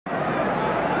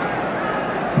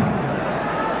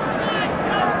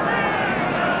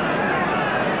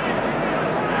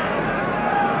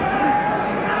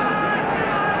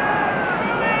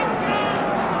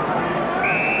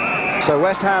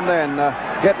West Ham then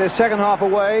get this second half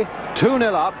away,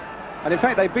 2-0 up. And in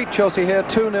fact, they beat Chelsea here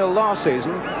 2-0 last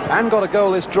season and got a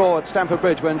goalless draw at Stamford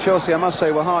Bridge when Chelsea, I must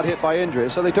say, were hard hit by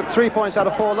injuries. So they took 3 points out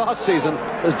of 4 last season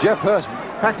as Jeff Hurst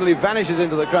practically vanishes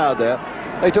into the crowd there.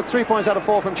 They took 3 points out of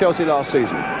 4 from Chelsea last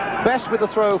season. Best with the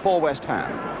throw for West Ham.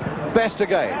 Best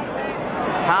again.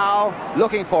 Howe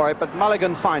looking for it, but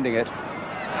Mulligan finding it.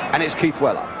 And it's Keith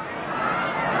Weller.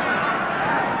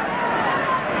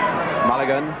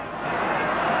 Mulligan.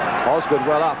 Osgood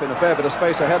well up in a fair bit of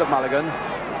space ahead of Mulligan.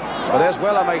 But there's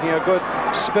Weller making a good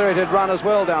spirited run as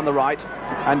well down the right,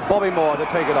 and Bobby Moore to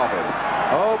take it off him.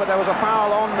 Oh, but there was a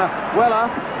foul on Weller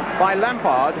by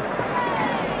Lampard,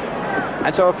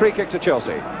 and so a free kick to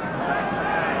Chelsea.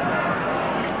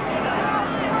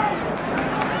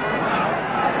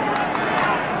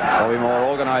 Bobby Moore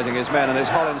organising his men, and it's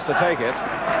Hollins to take it.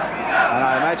 And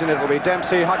I imagine it will be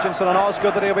Dempsey, Hutchinson and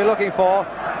Osgood that he'll be looking for.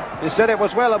 Instead it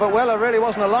was Weller, but Weller really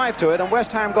wasn't alive to it, and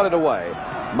West Ham got it away.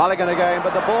 Mulligan again,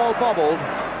 but the ball bobbled.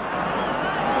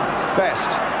 Best.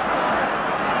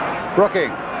 Brooking.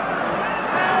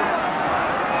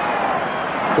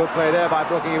 Good play there by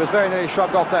Brooking. He was very nearly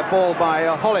shrugged off that ball by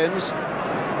Hollins.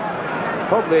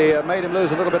 Probably made him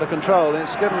lose a little bit of control, and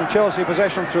it's given Chelsea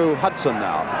possession through Hudson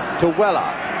now to Weller.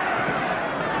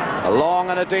 A long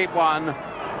and a deep one,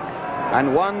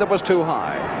 and one that was too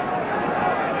high.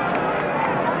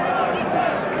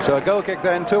 So a goal kick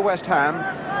then to West Ham,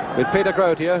 with Peter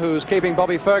Grotier, who's keeping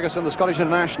Bobby Ferguson, the Scottish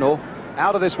international,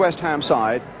 out of this West Ham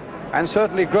side. And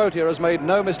certainly Grotier has made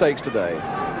no mistakes today.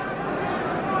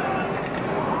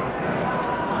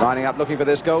 Lining up looking for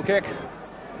this goal kick.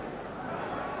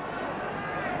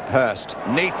 Hurst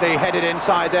neatly headed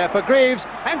inside there for Greaves,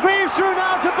 and Greaves through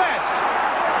now to Best.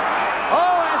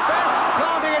 Oh, and Best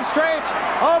planting it straight.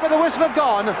 Oh, but the whistle had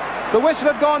gone. The whistle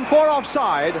had gone for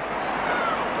offside,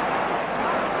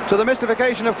 to the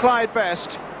mystification of Clyde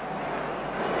Best.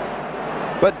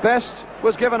 But Best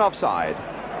was given offside.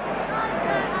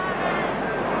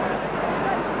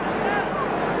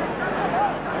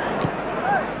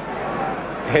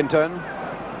 Hinton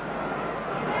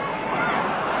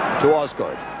to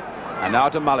Osgood, and now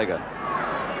to Mulligan.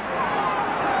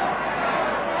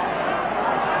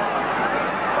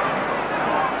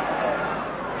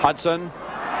 Hudson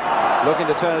looking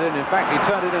to turn it in. In fact, he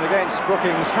turned it in against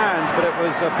Brooking's hands, but it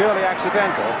was purely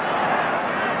accidental.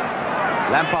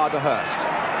 Lampard to Hurst.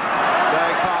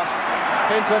 Going past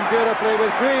Hinton beautifully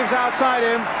with Greaves outside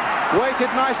him.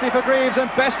 Waited nicely for Greaves, and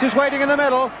Best is waiting in the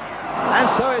middle. And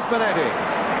so is Bonetti.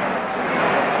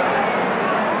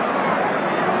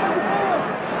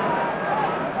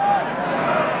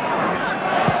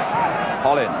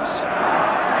 Hollins.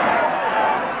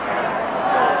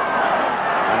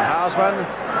 And Houseman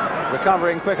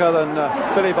recovering quicker than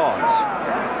Billy Bonds.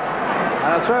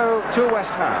 And a throw to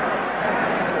West Ham.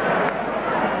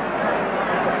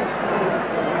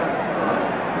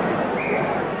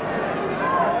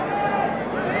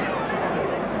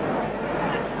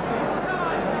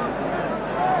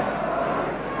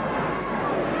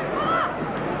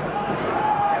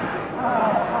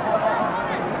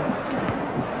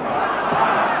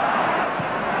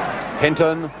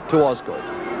 Hinton to Osgood,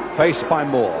 faced by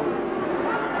Moore.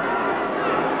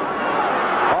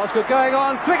 Osgood going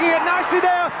on, flicking it nicely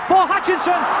there for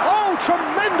Hutchinson. Oh,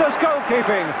 tremendous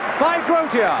goalkeeping by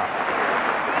Grotier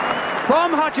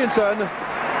from Hutchinson,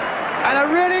 and a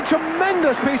really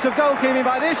tremendous piece of goalkeeping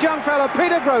by this young fellow,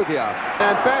 Peter Grotier.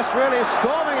 And Best really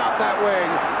storming up that wing.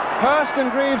 Hurst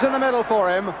and Greaves in the middle for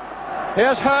him.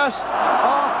 Here's Hurst.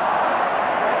 Oh,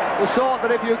 the sort that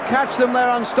if you catch them,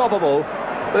 they're unstoppable.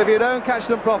 But if you don't catch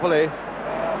them properly,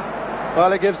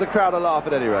 well, it gives the crowd a laugh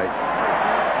at any rate.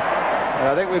 And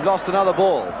I think we've lost another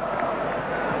ball.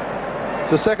 It's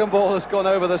the second ball that's gone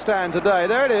over the stand today.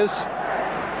 There it is.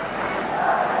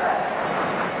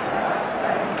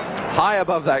 High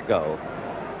above that goal.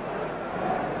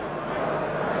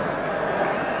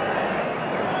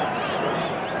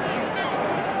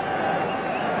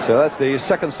 So that's the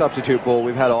second substitute ball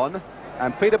we've had on.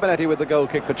 And Peter Bonetti with the goal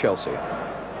kick for Chelsea.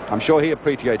 I'm sure he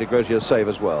appreciated Grosier's save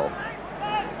as well.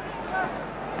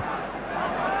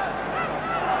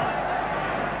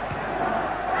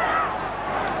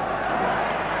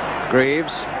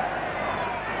 Greaves.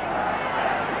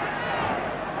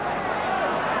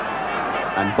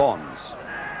 And Bonds.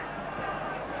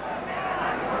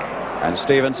 And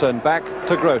Stevenson back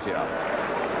to Grotier.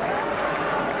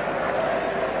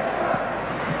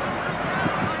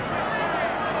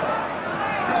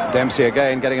 Dempsey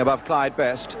again getting above Clyde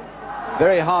Best.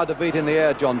 Very hard to beat in the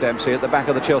air, John Dempsey, at the back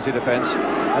of the Chelsea defence.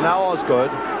 And now Osgood.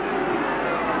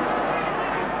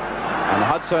 And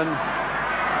Hudson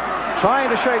trying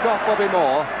to shake off Bobby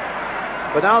Moore,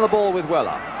 but now the ball with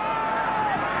Weller.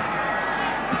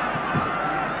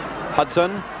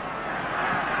 Hutchinson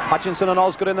and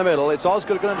Osgood in the middle. It's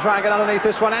Osgood going to try and get underneath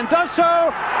this one, and does so,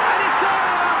 and it's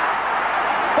there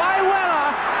by Weller.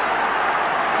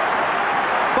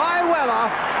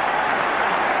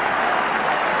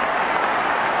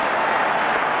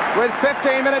 With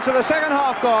 15 minutes of the second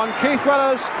half gone, Keith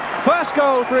Weller's first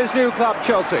goal for his new club,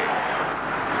 Chelsea.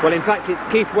 Well, in fact, it's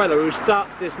Keith Weller who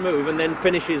starts this move and then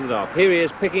finishes it off. Here he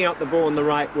is picking up the ball on the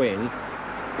right wing,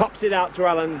 pops it out to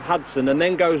Alan Hudson, and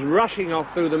then goes rushing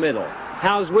off through the middle.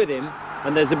 Howe's with him,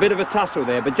 and there's a bit of a tussle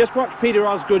there, but just watch Peter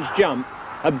Osgood's jump,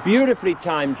 a beautifully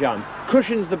timed jump,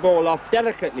 cushions the ball off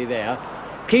delicately there.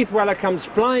 Keith Weller comes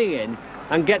flying in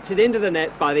and gets it into the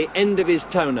net by the end of his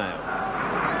toenail.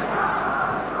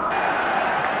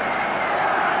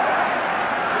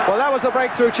 Well, that was the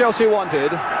breakthrough Chelsea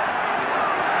wanted, and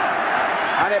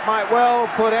it might well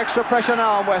put extra pressure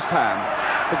now on West Ham,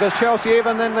 because Chelsea,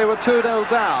 even then they were 2-0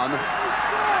 down,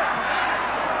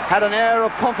 had an air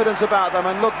of confidence about them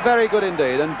and looked very good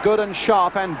indeed, and good and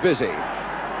sharp and busy.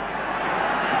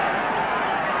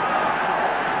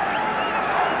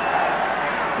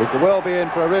 We could well be in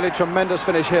for a really tremendous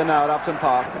finish here now at Upton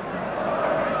Park.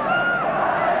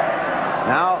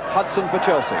 Now Hudson for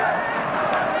Chelsea.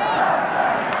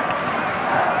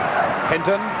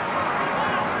 Hinton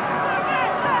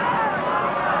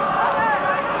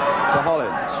to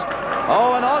Hollins.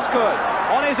 Oh, and Osgood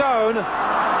on his own.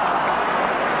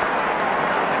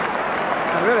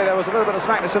 And really there was a little bit of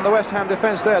slackness in the West Ham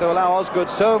defence there to allow Osgood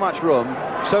so much room,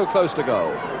 so close to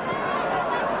goal.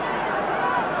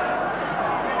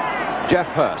 Jeff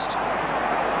Hurst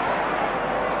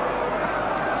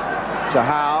to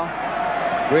Howe.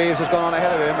 Greaves has gone on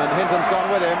ahead of him, and Hinton's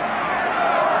gone with him.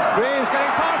 Greaves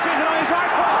getting past Hinton on his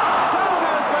right foot. Down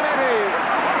goes Bonetti.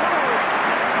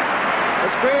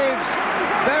 As Greaves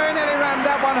very nearly rammed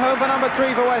that one home for number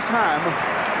 3 for West Ham.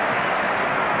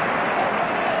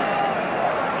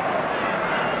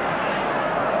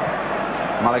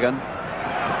 Mulligan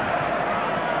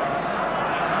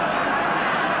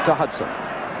to Hudson.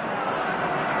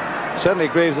 Certainly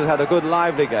Greaves has had a good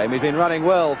lively game. He's been running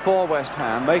well for West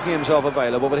Ham, making himself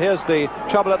available, but here's the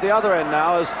trouble at the other end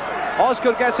now as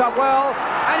Osgood gets up well,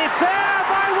 and it's there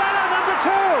by Weller, number 2.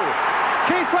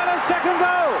 Keith Weller's second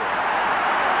goal.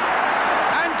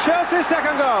 And Chelsea's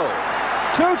second goal.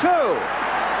 2-2.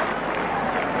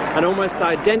 An almost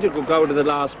identical goal to the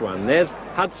last one. There's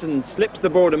Hudson, slips the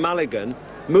ball to Mulligan,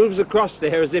 moves across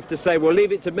there as if to say, well,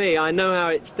 leave it to me, I know how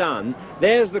it's done.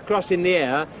 There's the cross in the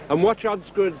air, and watch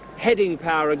Osgood's heading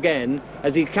power again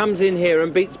as he comes in here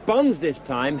and beats Bonds this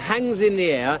time, hangs in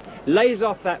the air, lays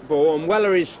off that ball, and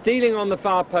Weller is stealing on the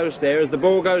far post there as the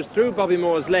ball goes through Bobby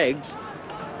Moore's legs,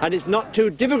 and it's not too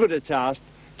difficult a task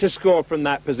to score from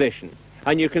that position.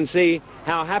 And you can see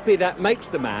how happy that makes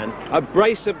the man, a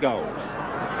brace of goals.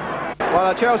 Well,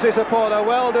 a Chelsea supporter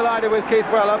well delighted with Keith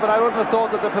Weller, but I wouldn't have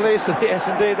thought that the police, yes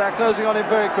indeed, they're closing on him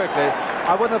very quickly.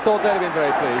 I wouldn't have thought they'd have been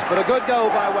very pleased. But a good goal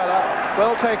by Weller,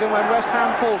 well taken when West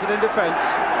Ham faltered in defence.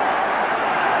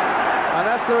 And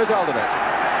that's the result of it.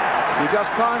 You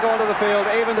just can't go onto the field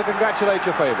even to congratulate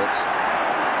your favourites.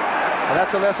 And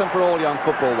that's a lesson for all young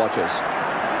football watchers.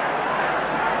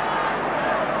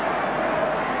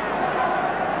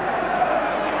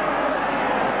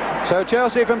 So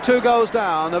Chelsea, from 2 goals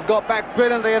down, have got back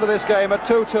brilliantly into this game at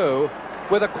 2-2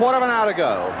 with a quarter of an hour to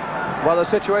go. Well, the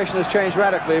situation has changed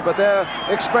radically, but their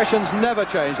expressions never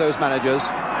change, those managers.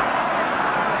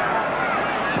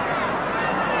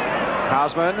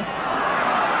 Houseman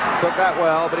took that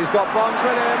well, but he's got Bonds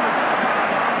with him.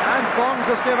 And Bonds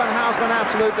has given Houseman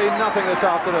absolutely nothing this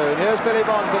afternoon. Here's Billy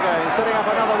Bonds again, setting up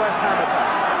another West Ham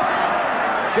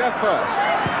attack. Jeff Hurst.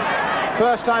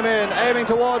 First time in,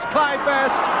 aiming towards Clyde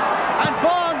Best. And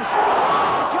Bonds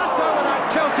just over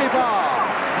that Chelsea bar.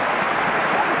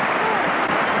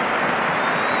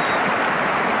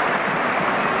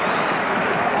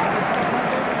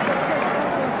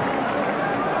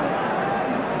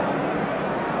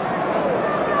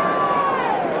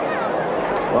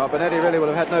 Well, Bonetti really would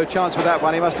have had no chance with that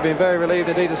one. He must have been very relieved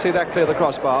indeed to see that clear the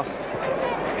crossbar.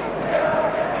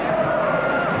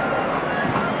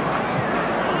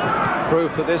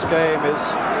 Proof that this game is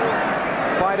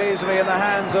quite easily in the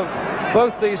hands of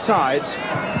both these sides.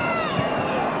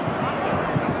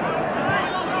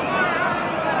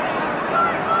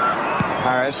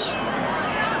 Harris.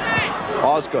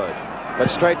 Osgood.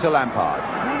 But straight to Lampard.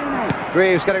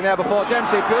 Greaves getting there before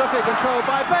Dempsey. Beautifully controlled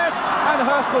by Best. And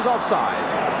Hurst was offside.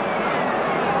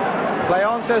 Play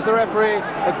on, says the referee.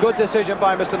 A good decision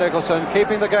by Mr. Nicholson,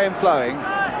 keeping the game flowing.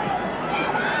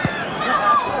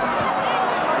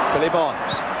 Billy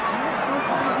Bonds.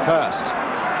 Hurst.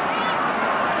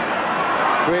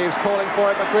 Greaves calling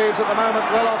for it, but Greaves at the moment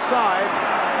well offside.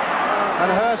 And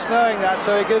Hurst knowing that,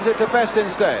 so he gives it to Best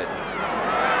instead.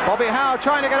 Bobby Howe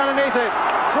trying to get underneath it.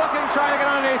 Brooking trying to get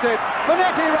underneath it.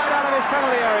 Bonetti right out of his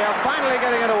penalty area, finally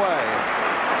getting it away.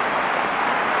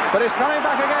 But it's coming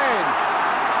back again.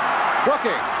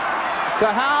 Brooking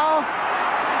to Howe.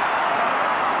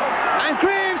 And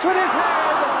Greaves with his head.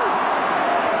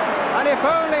 And if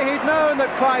only he'd known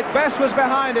that Clyde Best was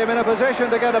behind him in a position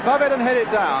to get above it and hit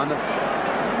it down.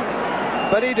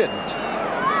 But he didn't.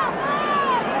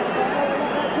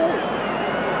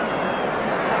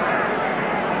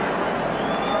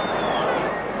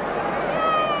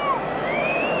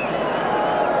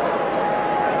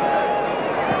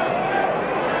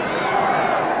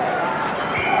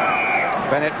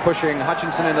 Bennett pushing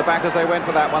Hutchinson in the back as they went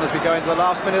for that one as we go into the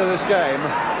last minute of this game.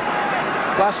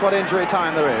 Plus what injury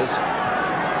time there is.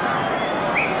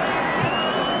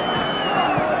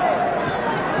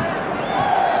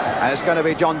 And it's going to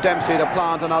be John Dempsey to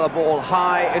plant another ball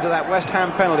high into that West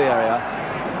Ham penalty area.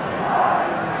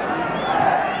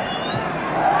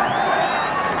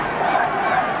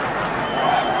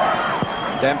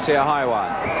 Dempsey a high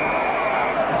one.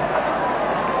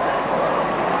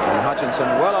 And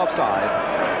Hutchinson well offside.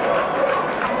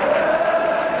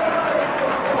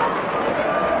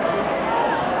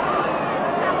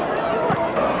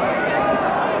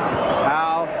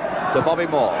 Howe to Bobby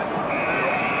Moore.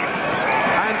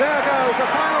 And there goes the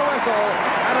final whistle,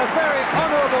 and a very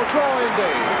honourable draw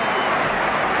indeed.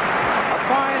 A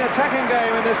fine attacking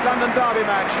game in this London derby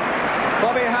match.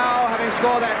 Bobby Howe having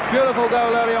scored that beautiful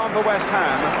goal early on for West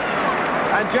Ham,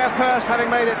 and Jeff Hurst having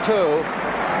made it too.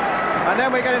 And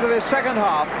then we get into this second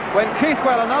half when Keith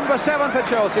Weller, number 7 for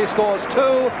Chelsea, scores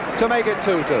 2 to make it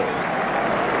 2-2.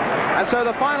 And so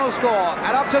the final score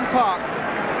at Upton Park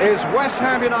is West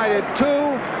Ham United 2,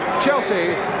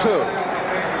 Chelsea 2.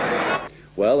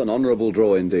 Well, an honourable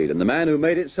draw indeed. And the man who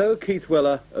made it so, Keith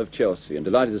Weller of Chelsea. And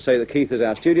delighted to say that Keith is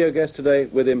our studio guest today,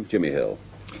 with him, Jimmy Hill.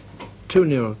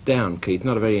 2-0 down, Keith.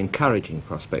 Not a very encouraging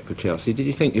prospect for Chelsea. Did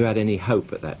you think you had any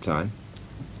hope at that time?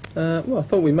 Well, I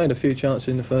thought we made a few chances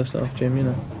in the first half, Jim, you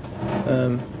know.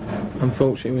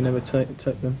 Unfortunately, we never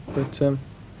took them. But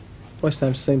West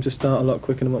Ham seemed to start a lot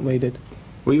quicker than what we did.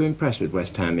 Were you impressed with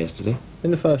West Ham yesterday?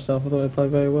 In the first half, I thought they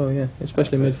played very well, yeah.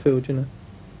 Especially midfield, you know.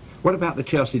 What about the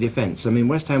Chelsea defence? I mean,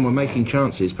 West Ham were making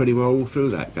chances pretty well all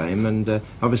through that game, and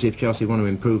obviously if Chelsea want to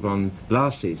improve on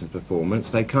last season's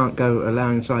performance, they can't go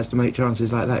allowing sides to make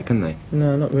chances like that, can they?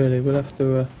 No, not really. We'll have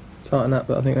to tighten up,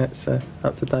 but I think that's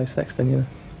up to Dave Sexton, you know.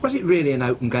 Was it really an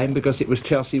open game because it was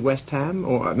Chelsea-West Ham?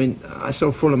 Or, I mean, I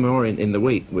saw Fulham Orient in the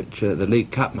week, which the League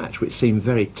Cup match, which seemed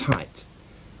very tight.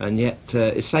 And yet,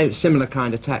 it's similar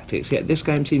kind of tactics, yet this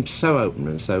game seemed so open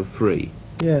and so free.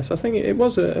 Yes, I think it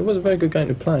was a very good game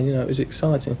to play, you know. It was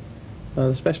exciting,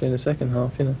 especially in the second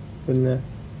half, you know, when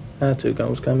our 2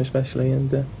 goals came especially.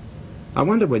 And I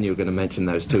wondered when you were going to mention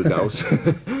those 2 goals.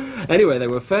 Anyway, they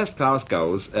were first-class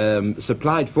goals,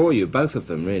 supplied for you, both of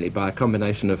them, really, by a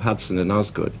combination of Hudson and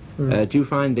Osgood. Do you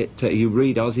find it, you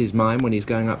read Ozzy's mind when he's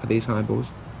going up for these high balls?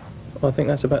 Well, I think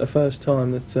that's about the first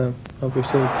time that I've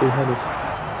received 2 headers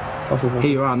off of him.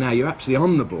 Here you are now, you're actually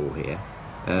on the ball here,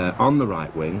 on the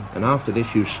right wing, and after this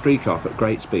you streak off at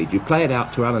great speed. You play it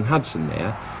out to Alan Hudson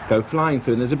there, go flying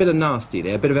through, and there's a bit of nasty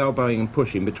there, a bit of elbowing and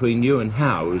pushing between you and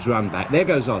Howe, who's run back. There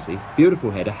goes Ozzy,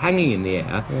 beautiful header, hanging in the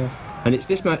air. Yeah. And it's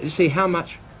this much, you see how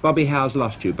much Bobby Howe's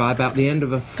lost you. By about the end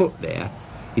of a foot there,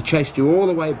 he chased you all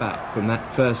the way back from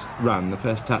that first run, the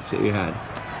first touch that you had,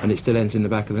 and it still ends in the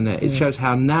back of the net. It shows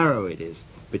how narrow it is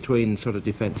between sort of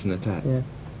defence and attack. Yeah.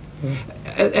 Yeah.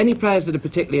 Any players that have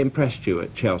particularly impressed you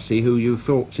at Chelsea who you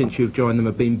thought since you've joined them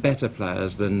have been better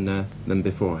players than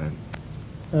beforehand?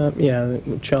 Yeah,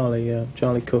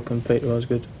 Charlie Cook and Peter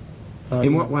Osgood.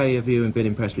 In what way have you been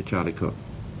impressed with Charlie Cook?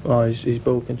 Oh, his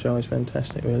ball control is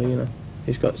fantastic, really, you know.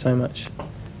 He's got so much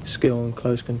skill and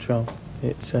close control.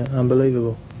 It's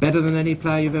unbelievable. Better than any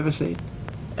player you've ever seen?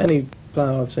 Any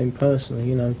player I've seen personally,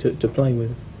 you know, to play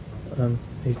with.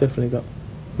 He's definitely got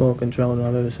more control than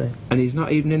I've ever seen. And he's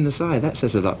not even in the side. That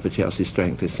says a lot for Chelsea's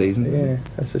strength this season. Yeah,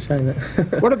 that's a shame.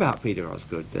 That. What about Peter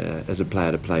Osgood as a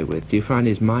player to play with? Do you find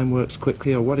his mind works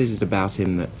quickly, or what is it about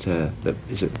him that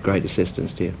is a great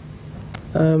assistance to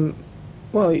you?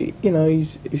 Well, you know,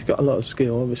 he's got a lot of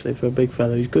skill, obviously, for a big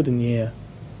fellow. He's good in the air.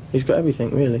 He's got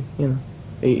everything, really, you know.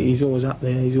 He's always up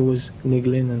there, he's always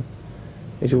niggling, and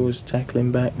he's always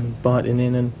tackling back and biting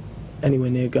in and anywhere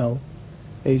near goal.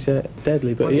 He's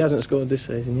deadly, but he hasn't scored this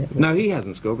season yet. No, he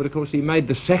hasn't scored, but of course he made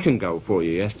the second goal for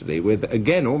you yesterday with,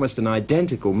 again, almost an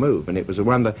identical move, and it was a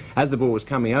wonder. As the ball was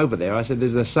coming over there, I said,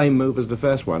 there's the same move as the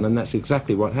first one, and that's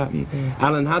exactly what happened. Yeah.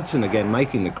 Alan Hudson again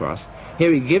making the cross.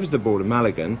 Here he gives the ball to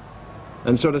Mulligan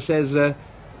and sort of says,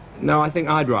 no, I think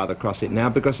I'd rather cross it now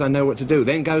because I know what to do.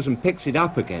 Then goes and picks it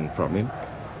up again from him,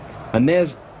 and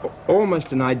there's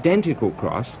almost an identical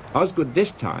cross. Osgood this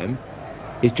time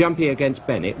is jumping against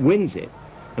Bennett, wins it.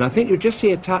 And I think you'll just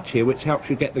see a touch here which helps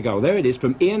you get the goal. There it is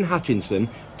from Ian Hutchinson,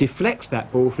 deflects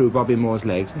that ball through Bobby Moore's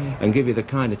legs and give you the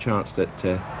kind of chance that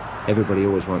everybody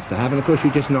always wants to have. And of course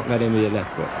you just knock that in with your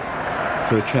left foot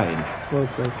for a change. Well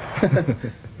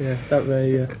played. Yeah, that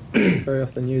very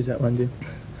often use that one, Jim.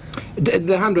 The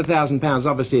 £100,000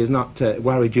 obviously has not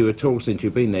worried you at all since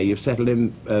you've been there. You've settled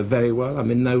in very well. I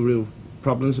mean, no real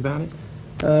problems about it?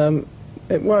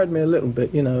 It worried me a little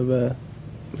bit, you know.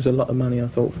 It was a lot of money, I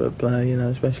thought, for a player, you know,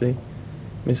 especially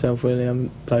myself, really. I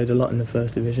played a lot in the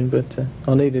first division, but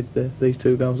I needed these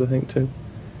 2 goals, I think, to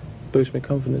boost my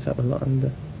confidence up a lot, and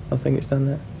I think it's done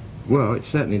that. Well, it's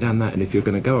certainly done that, and if you're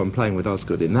going to go on playing with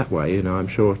Osgood in that way, you know, I'm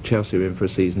sure Chelsea are in for a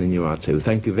season and you are too.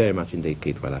 Thank you very much indeed,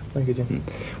 Keith Weller. Thank you, Jim.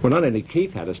 Well, not only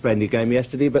Keith had a splendid game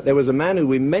yesterday, but there was a man who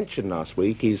we mentioned last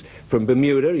week. He's from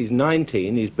Bermuda, he's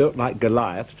 19, he's built like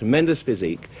Goliath, tremendous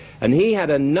physique, and he had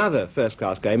another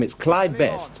first-class game. It's Clyde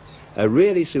Best, a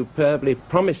really superbly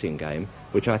promising game,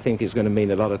 which I think is going to mean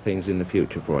a lot of things in the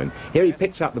future for him. Here he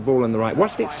picks up the ball on the right.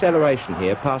 Watch the acceleration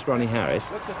here past Ronnie Harris.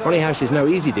 Ronnie Harris is no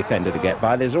easy defender to get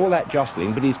by. There's all that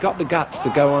jostling, but he's got the guts to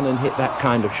go on and hit that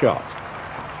kind of shot.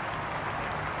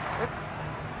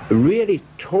 A really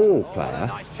tall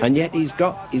player, and yet he's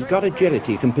got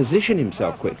agility. He can position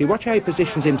himself quickly. Watch how he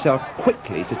positions himself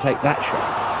quickly to take that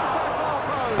shot.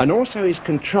 And also his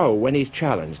control when he's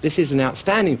challenged. This is an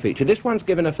outstanding feature. This one's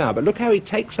given a foul, but look how he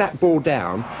takes that ball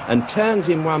down and turns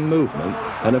in one movement,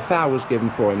 and a foul was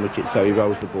given for him, so he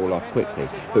rolls the ball off quickly.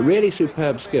 But really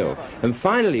superb skill. And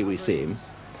finally we see him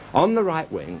on the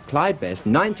right wing, Clyde Best,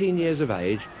 19 years of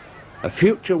age, a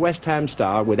future West Ham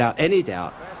star without any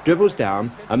doubt, dribbles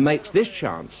down and makes this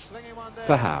chance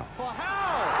for Howe.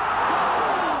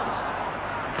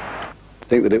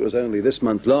 I think that it was only this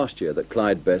month last year that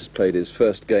Clyde Best played his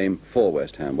first game for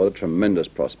West Ham. What a tremendous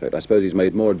prospect. I suppose he's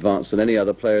made more advance than any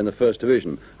other player in the First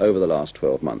Division over the last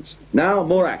 12 months. Now,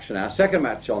 more action. Our second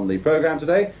match on the programme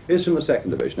today is from the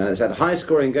Second Division, and it's that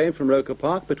high-scoring game from Roker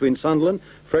Park between Sunderland,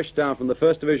 fresh down from the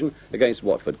First Division, against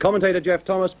Watford. Commentator Jeff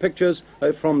Thomas, pictures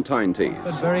from Tyne Tees.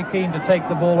 Very keen to take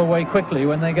the ball away quickly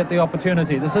when they get the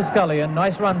opportunity. This is Scullion,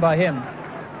 nice run by him.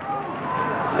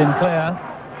 Sinclair.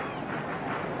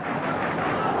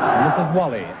 And this is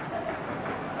Wally.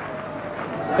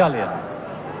 Scullion.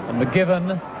 And McGivern.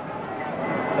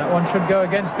 That one should go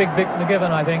against Big Vic McGivern,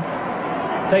 I think.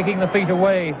 Taking the feet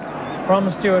away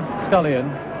from Stuart Scullion.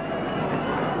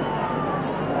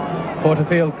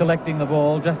 Porterfield collecting the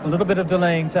ball. Just a little bit of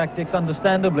delaying tactics,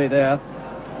 understandably, there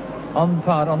on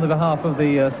the behalf of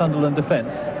the Sunderland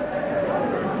defence.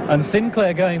 And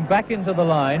Sinclair going back into the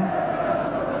line.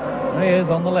 There he is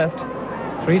on the left.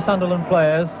 3 Sunderland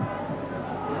players.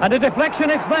 And a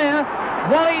deflection, it's there.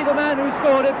 Wally, the man who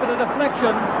scored it, but a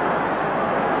deflection.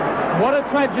 What a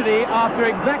tragedy after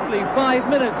exactly 5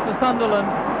 minutes for Sunderland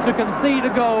to concede a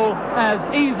goal as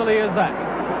easily as that.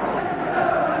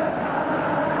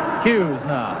 Hughes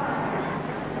now.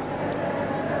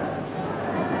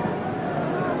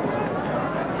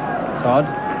 Todd.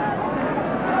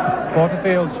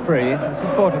 Porterfield's free. This is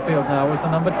Porterfield now with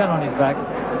the number 10 on his back.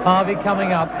 Harvey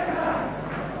coming up.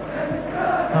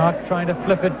 Park trying to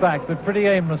flip it back, but pretty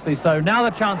aimlessly so. Now the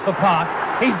chance for Park.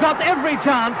 He's got every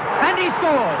chance, and he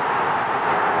scores.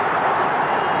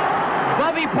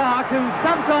 Bobby Park, who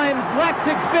sometimes lacks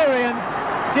experience,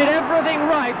 did everything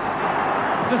right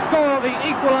to score the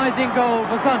equalising goal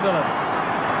for Sunderland.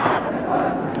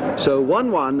 So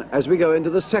 1-1 as we go into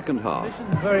the second half.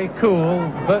 Conditions very cool,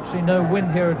 virtually no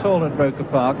wind here at all at Roker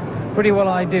Park. Pretty well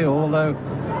ideal, although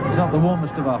it's not the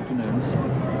warmest of afternoons.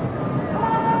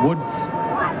 Woods.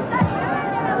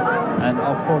 And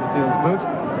off Porterfield's boot.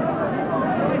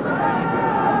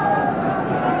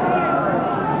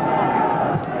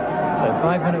 So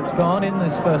 5 minutes gone in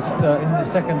this in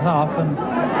the second half, and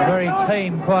a very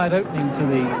tame, quiet opening to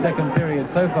the second period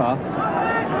so far.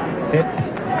 Hits,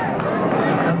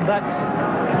 and that's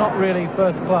not really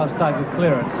first-class type of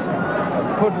clearance.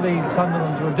 Could lead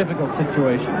Sunderland to a difficult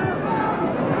situation.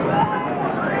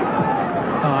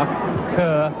 Park,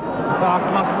 Kerr. Park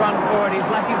must run forward. He's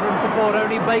lacking from support.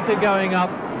 Only Baker going up.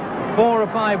 4 or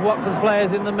 5 Watford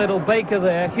players in the middle. Baker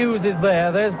there. Hughes is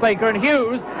there. There's Baker and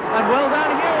Hughes. And well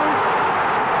done, Hughes.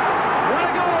 What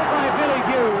a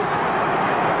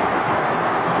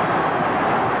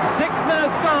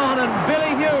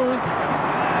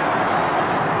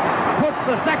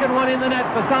the second one in the net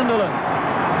for Sunderland.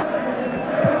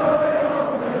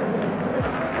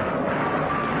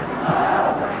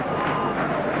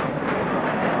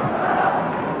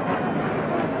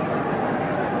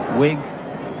 Wigg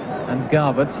and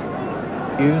Garbutt.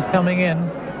 Hughes coming in.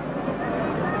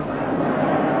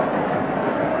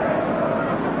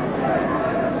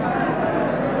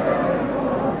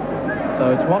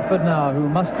 So it's Watford now who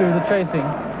must do the chasing.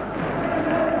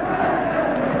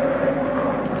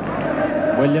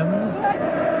 Williams.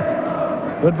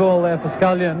 Good ball there for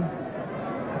Scullion.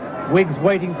 Wigg's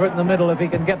waiting for it in the middle if he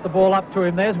can get the ball up to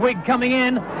him. There's Wigg coming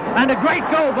in, and a great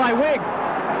goal by Wigg.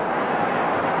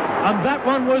 And that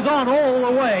one was on all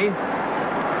the way.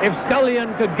 If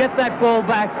Scullion could get that ball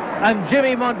back, and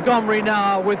Jimmy Montgomery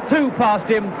now with 2 past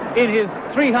him in his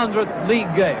 300th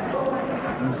league game.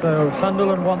 And so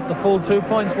Sunderland want the full 2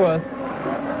 points worth.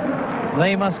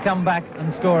 They must come back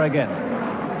and score again.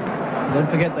 Don't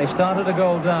forget they started a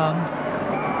goal down.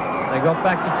 They got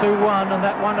back to 2-1, and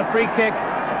that won a free kick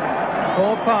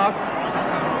for Park.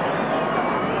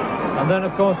 And then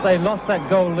of course they lost that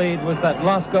goal lead with that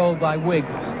last goal by Wigg.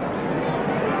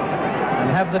 And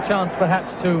have the chance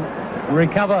perhaps to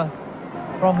recover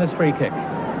from this free kick.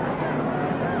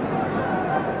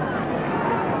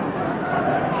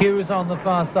 Hughes on the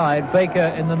far side,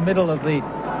 Baker in the middle of the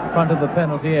front of the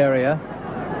penalty area.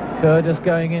 Kerr just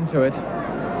going into it.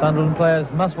 Sunderland players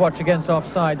must watch against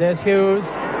offside. There's Hughes.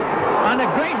 And a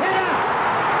great header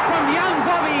from young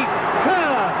Bobby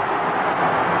Kerr.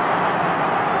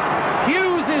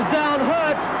 Hughes is down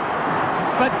hurt,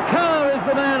 but Kerr is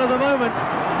the man of the moment.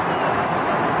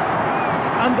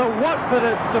 And the Watford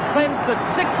defence at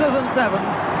 6s and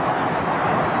 7s.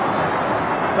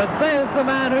 But there's the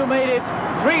man who made it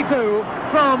 3-2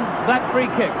 from that free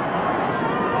kick.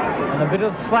 And a bit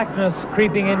of slackness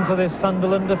creeping into this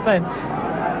Sunderland defence.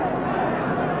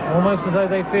 Almost as though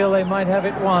they feel they might have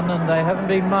it won, and they haven't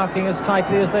been marking as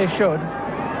tightly as they should.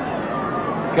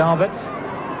 Garbutt,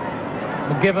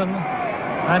 McGibbon,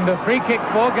 and a free kick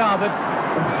for Garbutt.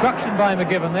 Obstruction by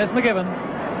McGibbon. There's McGibbon.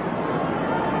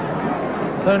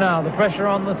 So now the pressure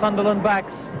on the Sunderland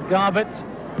backs. Garbutt,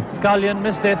 Scullion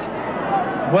missed it.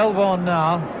 Wellborn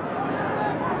now.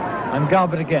 And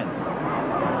Garbutt again.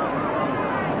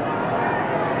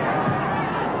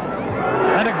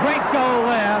 And a great goal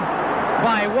there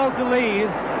by Walter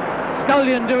Lees.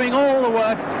 Scullion doing all the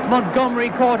work. Montgomery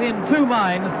caught in 2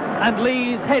 minds, and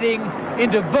Lees heading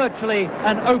into virtually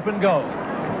an open goal.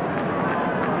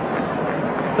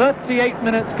 38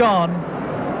 minutes gone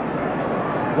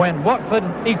when Watford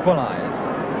equalise.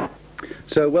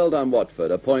 So well done,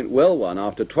 Watford. A point well won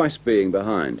after twice being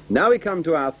behind. Now we come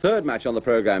to our third match on the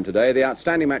programme today, the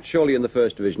outstanding match surely in the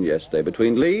First Division yesterday,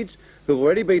 between Leeds, who've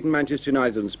already beaten Manchester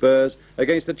United and Spurs,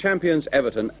 against the champions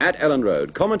Everton at Ellen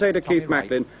Road. Commentator Keith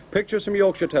Macklin, pictures from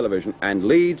Yorkshire Television, and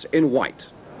Leeds in white.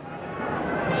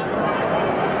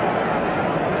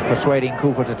 Persuading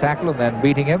Cooper to tackle and then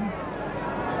beating him.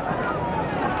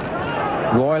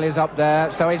 Royal is up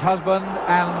there, so is Husband,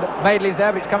 and Madeley's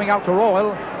there, but it's coming out to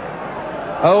Royal.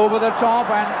 Over the top,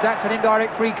 and that's an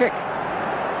indirect free kick.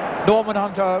 Norman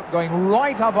Hunter going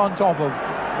right up on top of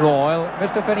Royal.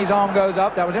 Mr. Finney's arm goes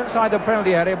up. That was inside the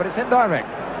penalty area, but it's indirect.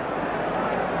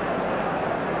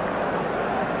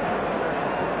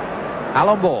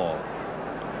 Alan Ball.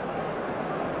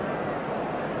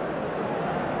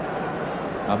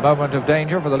 A moment of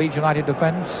danger for the Leeds United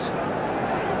defence.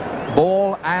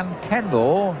 Ball and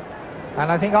Kendall,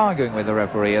 and I think arguing with the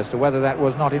referee as to whether that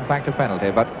was not in fact a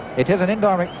penalty, but it is an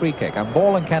indirect free kick, and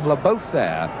Ball and Kendall are both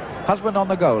there. Husband on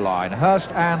the goal line, Hurst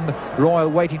and Royal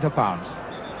waiting to pounce.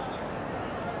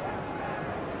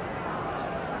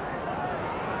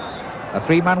 A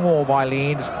 3-man wall by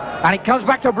Leeds, and it comes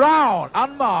back to Brown,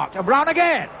 unmarked, and Brown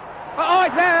again. Oh,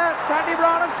 it's there, Sandy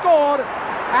Brown has scored,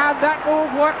 and that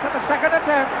move worked at the second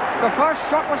attempt. The first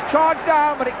shot was charged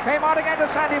down, but it came out again to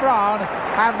Sandy Brown,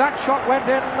 and that shot went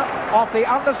in off the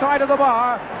underside of the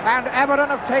bar, and Everton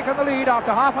have taken the lead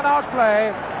after half an hour's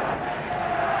play.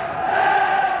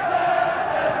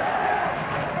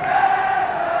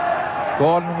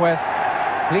 Gordon West,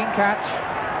 clean catch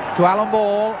to Alan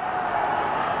Ball.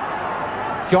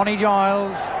 Johnny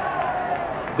Giles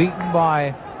beaten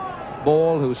by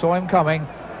Ball, who saw him coming.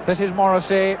 This is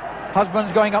Morrissey.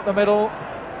 Husband's going up the middle.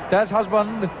 There's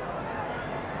Husband.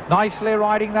 Nicely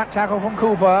riding that tackle from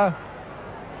Cooper.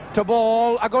 To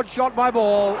Ball. A good shot by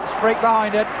Ball. Sprake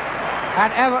behind it.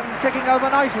 And Everton ticking over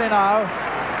nicely now.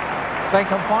 Playing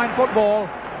some fine football.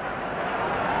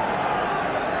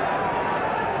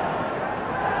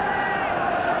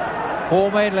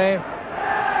 Paul Madeley.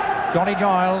 Johnny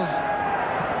Giles.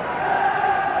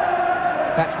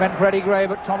 That's meant for Eddie Gray,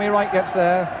 but Tommy Wright gets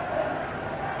there.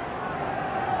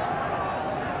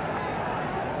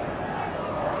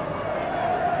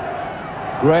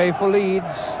 Gray for Leeds.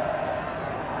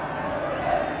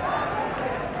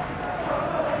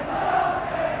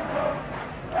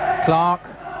 Clark.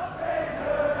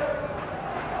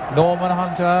 Norman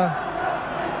Hunter.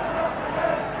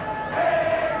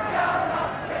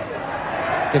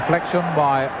 Deflection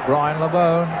by Brian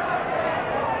LeBone.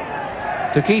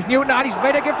 To Keith Newton, and he's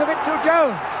made a gift of it to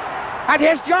Jones. And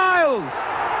here's Giles.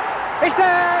 It's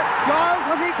there. Giles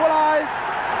has equalised.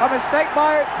 A mistake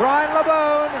by Brian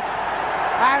LeBone.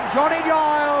 And Johnny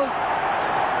Giles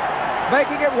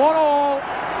making it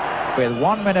 1-1 with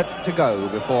 1 minute to go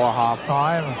before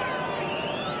half-time.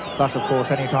 Plus, of course,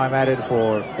 any time added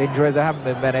for injuries. There haven't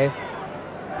been many.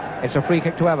 It's a free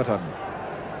kick to Everton.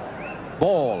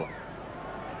 Ball.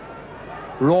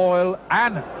 Royal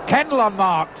and Kendall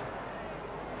unmarked.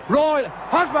 Royal,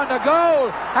 Husband a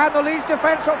goal, and the Leeds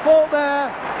defence at fault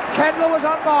there. Kendall was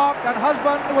unmarked and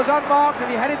Husband was unmarked, and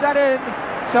he headed that in.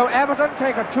 So Everton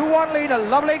take a 2-1 lead, a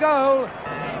lovely goal.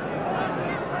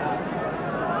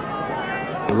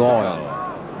 Royal,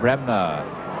 Bremner,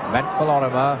 meant for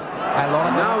Lorimer, and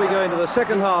Lorimer. Now we go into the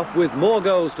second half with more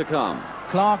goals to come.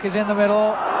 Clark is in the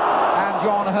middle, and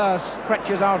John Hurst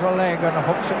stretches out a leg and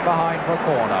hooks it behind for a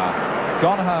corner.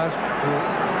 John Hurst, who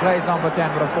plays number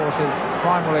 10, but of course is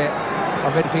primarily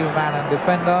a midfield man and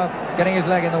defender, getting his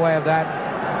leg in the way of that.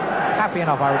 Happy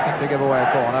enough, I would think, to give away a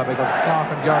corner because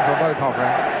Clark and Jones were both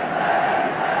hovering.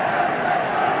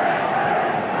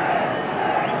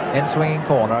 In swinging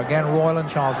corner, again Royal and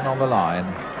Charlton on the line.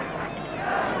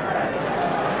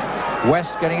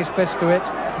 West getting his fist to it.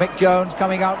 Mick Jones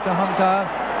coming out to Hunter.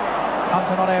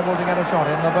 Hunter not able to get a shot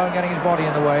in. LeBone getting his body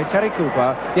in the way. Terry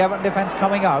Cooper, the Everton defence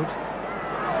coming out.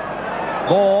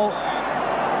 Ball.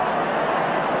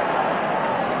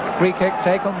 Free kick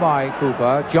taken by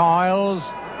Cooper. Giles.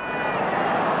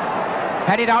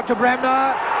 Headed out to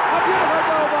Bremner. A beautiful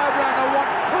goal by Bremner. What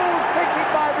cool thinking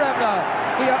by Bremner.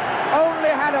 He only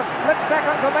had a split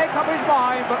second to make up his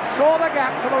mind, but saw the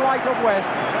gap to the right of West.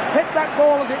 Hit that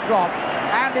ball as it dropped,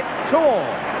 and it's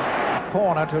 2-2.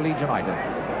 Corner to Leeds United.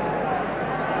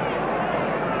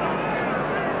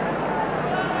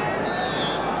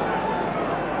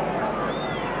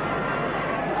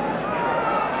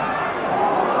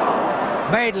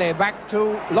 Madeley back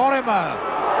to Lorimer.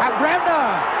 And Bremner.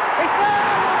 It's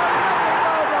there! Lovely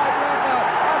goal by Bremner.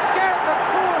 Again, the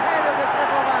cool head of this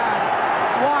little man.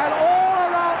 While all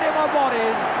around him are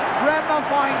bodies, Bremner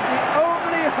finds the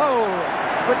only hole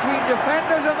between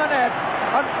defenders and the net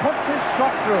and puts his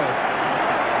shot through it.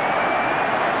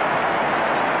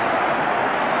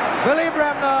 Billy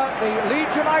Bremner, the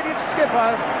Leeds United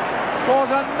skipper,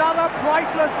 scores another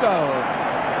priceless goal.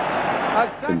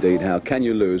 Indeed, how can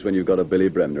you lose when you've got a Billy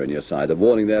Bremner in your side? A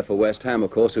warning there for West Ham,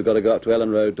 of course, who've got to go up to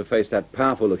Ellen Road to face that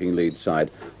powerful-looking Leeds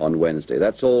side on Wednesday.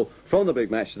 That's all from the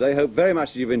big match today. Hope very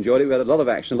much that you've enjoyed it. We had a lot of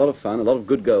action, a lot of fun, a lot of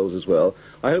good goals as well.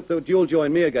 I hope that you'll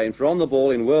join me again for On the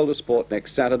Ball in World of Sport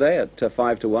next Saturday at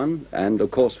 5 to 1, and,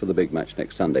 of course, for the big match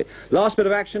next Sunday. Last bit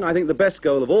of action, I think the best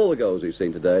goal of all the goals we've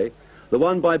seen today, the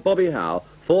one by Bobby Howe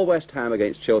for West Ham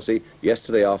against Chelsea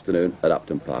yesterday afternoon at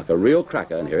Upton Park. A real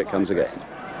cracker, and here it comes again.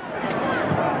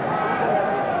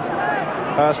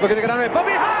 Looking to get under it.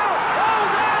 Bobby Howe!